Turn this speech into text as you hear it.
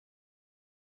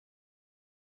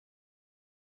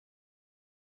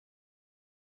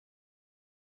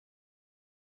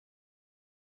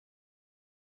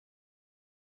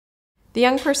The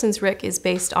young person's risk is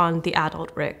based on the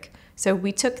adult risk. So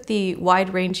we took the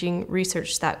wide-ranging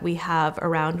research that we have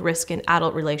around risk in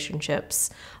adult relationships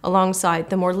alongside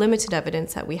the more limited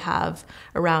evidence that we have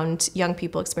around young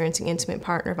people experiencing intimate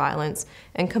partner violence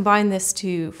and combine this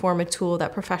to form a tool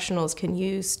that professionals can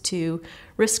use to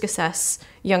risk assess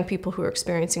young people who are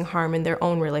experiencing harm in their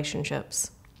own relationships.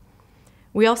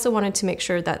 We also wanted to make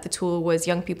sure that the tool was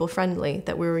young people friendly,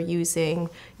 that we were using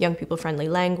young people friendly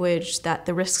language, that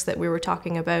the risks that we were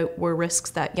talking about were risks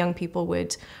that young people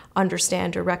would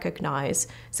understand or recognize.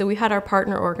 So we had our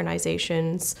partner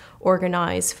organizations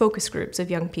organize focus groups of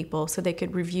young people so they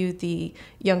could review the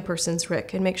young person's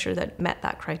risk and make sure that it met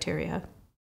that criteria.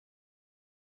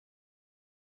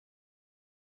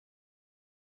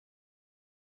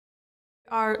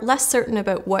 Are less certain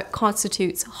about what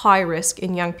constitutes high risk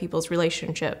in young people's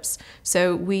relationships.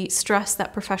 So we stress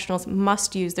that professionals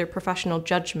must use their professional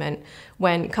judgment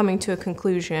when coming to a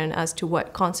conclusion as to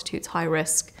what constitutes high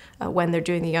risk when they're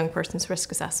doing the young person's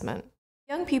risk assessment.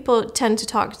 Young people tend to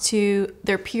talk to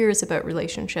their peers about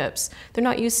relationships. They're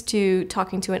not used to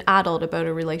talking to an adult about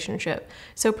a relationship.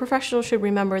 So professionals should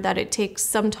remember that it takes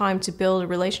some time to build a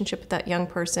relationship with that young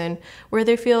person where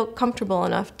they feel comfortable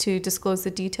enough to disclose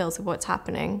the details of what's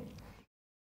happening.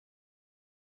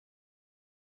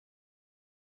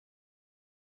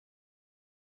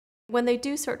 When they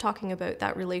do start talking about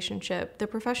that relationship, the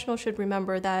professional should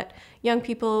remember that young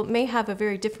people may have a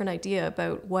very different idea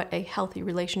about what a healthy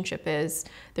relationship is.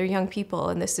 They're young people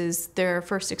and this is their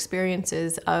first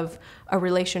experiences of a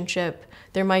relationship.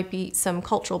 There might be some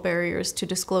cultural barriers to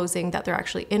disclosing that they're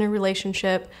actually in a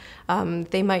relationship.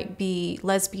 They might be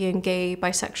lesbian, gay,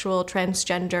 bisexual,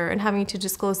 transgender, and having to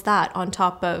disclose that on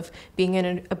top of being in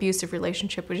an abusive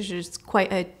relationship, which is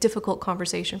quite a difficult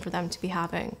conversation for them to be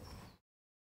having.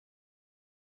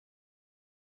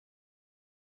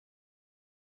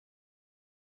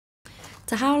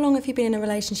 So how long have you been in a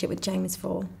relationship with James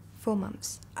for? 4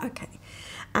 months. Okay.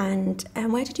 And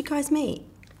where did you guys meet?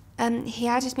 He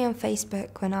added me on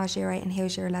Facebook when I was year 8 and he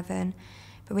was year 11,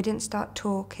 but we didn't start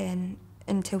talking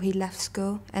until he left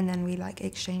school, and then we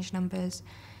exchanged numbers,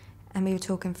 and we were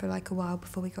talking for a while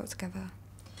before we got together.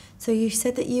 So you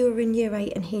said that you were in year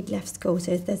 8 and he'd left school,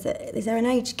 so is there an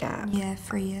age gap? Yeah,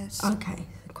 3 years. Okay,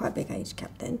 quite a big age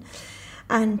gap then.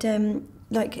 And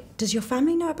does your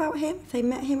family know about him? Have they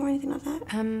met him or anything like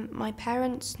that? My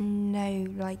parents know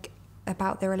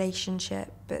about their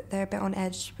relationship, but they're a bit on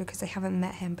edge because they haven't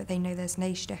met him, but they know there's an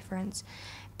age difference.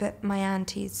 But my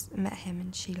auntie's met him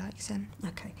and she likes him.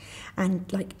 Okay. And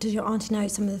does your auntie know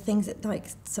some of the things that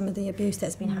some of the abuse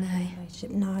that's been happening in the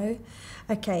relationship? No.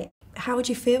 Okay. How would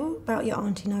you feel about your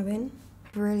auntie knowing?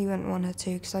 I really wouldn't want her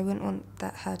to, because I wouldn't want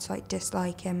her to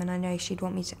dislike him, and I know she'd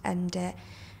want me to end it.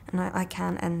 And I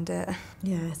can't end it.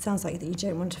 Yeah, it sounds like that you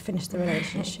don't want to finish the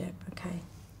relationship. Okay.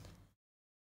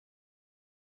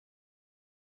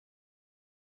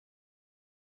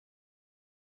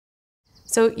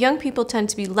 So young people tend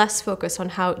to be less focused on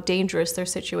how dangerous their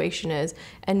situation is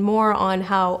and more on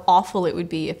how awful it would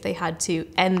be if they had to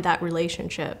end that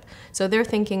relationship. So they're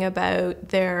thinking about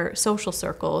their social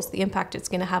circles, the impact it's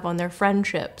going to have on their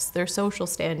friendships, their social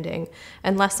standing,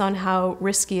 and less on how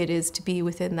risky it is to be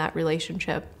within that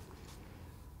relationship.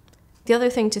 The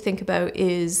other thing to think about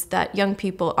is that young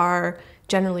people are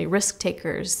generally risk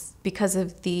takers because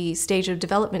of the stage of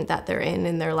development that they're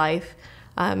in their life.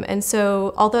 And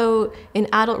so although in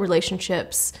adult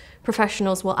relationships,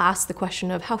 professionals will ask the question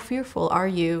of how fearful are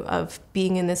you of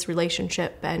being in this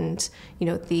relationship and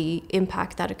the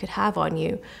impact that it could have on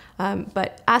you.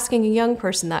 But asking a young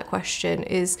person that question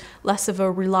is less of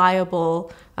a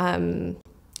reliable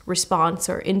response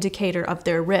or indicator of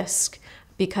their risk,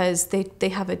 because they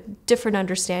have a different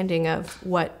understanding of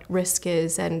what risk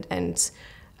is and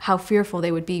how fearful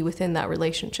they would be within that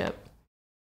relationship.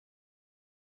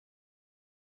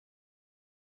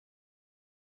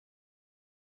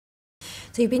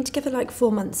 So you've been together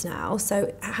 4 months now,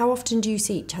 so how often do you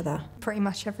see each other? Pretty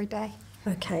much every day.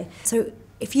 Okay, so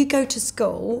if you go to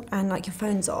school and your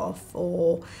phone's off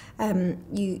or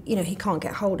he can't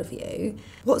get hold of you,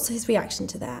 what's his reaction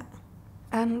to that?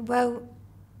 Well,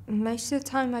 most of the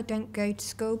time I don't go to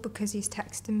school because he's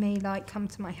texting me come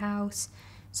to my house.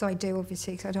 So I do,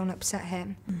 obviously, because I don't want to upset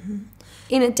him. Mm-hmm.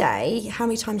 In a day, how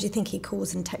many times do you think he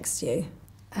calls and texts you?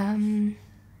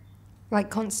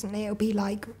 Constantly. It'll be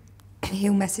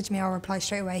he'll message me, I'll reply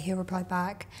straight away, he'll reply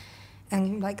back,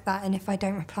 and that. And if I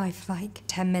don't reply for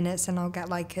 10 minutes, then I'll get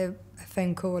a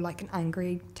phone call or an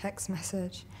angry text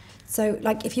message. So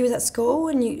if you was at school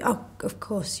and of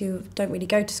course you don't really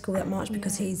go to school that much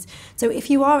because he's, so if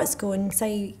you are at school and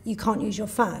say you can't use your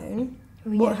phone,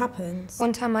 What happens?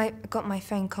 One time I got my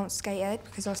phone confiscated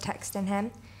because I was texting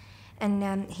him,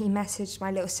 and he messaged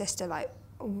my little sister like,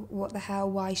 what the hell,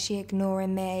 why is she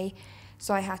ignoring me?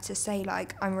 So I had to say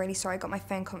like, I'm really sorry, I got my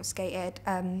phone confiscated,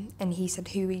 and he said,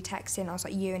 who are you texting? I was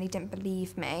like, you, and he didn't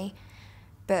believe me.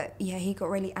 But yeah, he got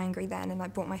really angry then, and I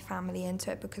brought my family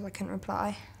into it because I couldn't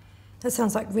reply. That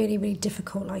sounds like really, really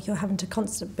difficult, like you're having to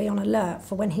constantly be on alert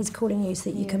for when he's calling you so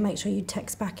that you can make sure you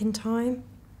text back in time.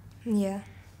 Yeah.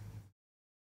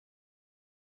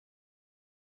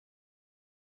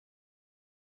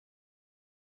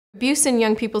 Abuse in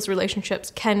young people's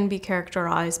relationships can be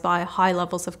characterized by high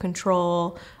levels of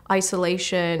control,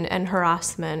 isolation, and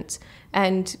harassment.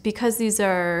 And because these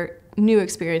are new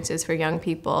experiences for young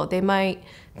people, they might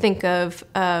think of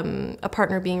a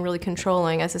partner being really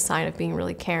controlling as a sign of being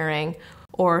really caring,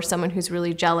 or someone who's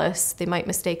really jealous, they might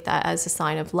mistake that as a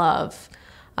sign of love.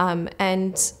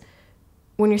 And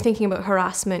when you're thinking about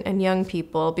harassment and young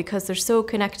people, because they're so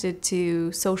connected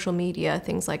to social media,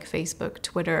 things like Facebook,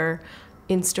 Twitter,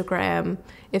 Instagram,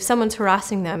 if someone's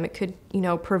harassing them, it could,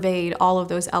 pervade all of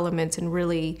those elements and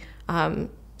really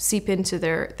seep into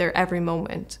their every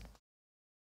moment.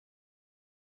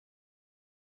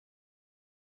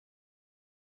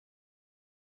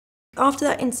 After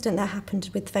that incident that happened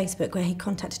with Facebook where he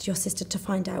contacted your sister to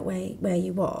find out where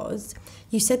you was,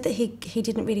 you said that he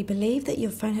didn't really believe that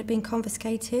your phone had been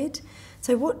confiscated.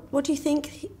 So what do you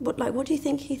think what do you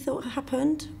think he thought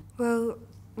happened? Well,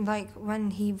 like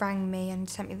when he rang me and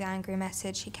sent me the angry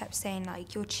message, he kept saying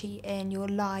like, you're cheating, you're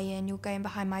lying, you're going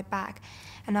behind my back.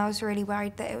 And I was really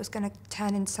worried that it was going to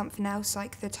turn into something else,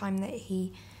 like the time that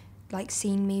he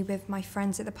seen me with my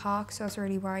friends at the park. So I was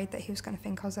really worried that he was going to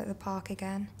think I was at the park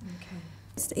again.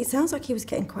 Okay. It sounds like he was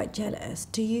getting quite jealous.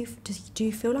 Do you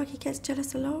feel like he gets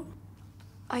jealous a lot?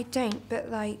 I don't, but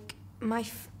like my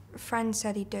friend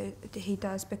said he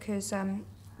does because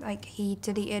he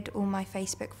deleted all my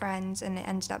Facebook friends, and it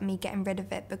ended up me getting rid of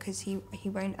it because he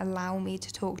won't allow me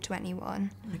to talk to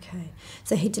anyone. Okay.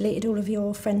 So he deleted all of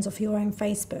your friends off your own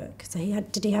Facebook. So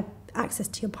did he have access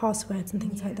to your passwords and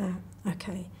things like that?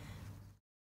 Okay.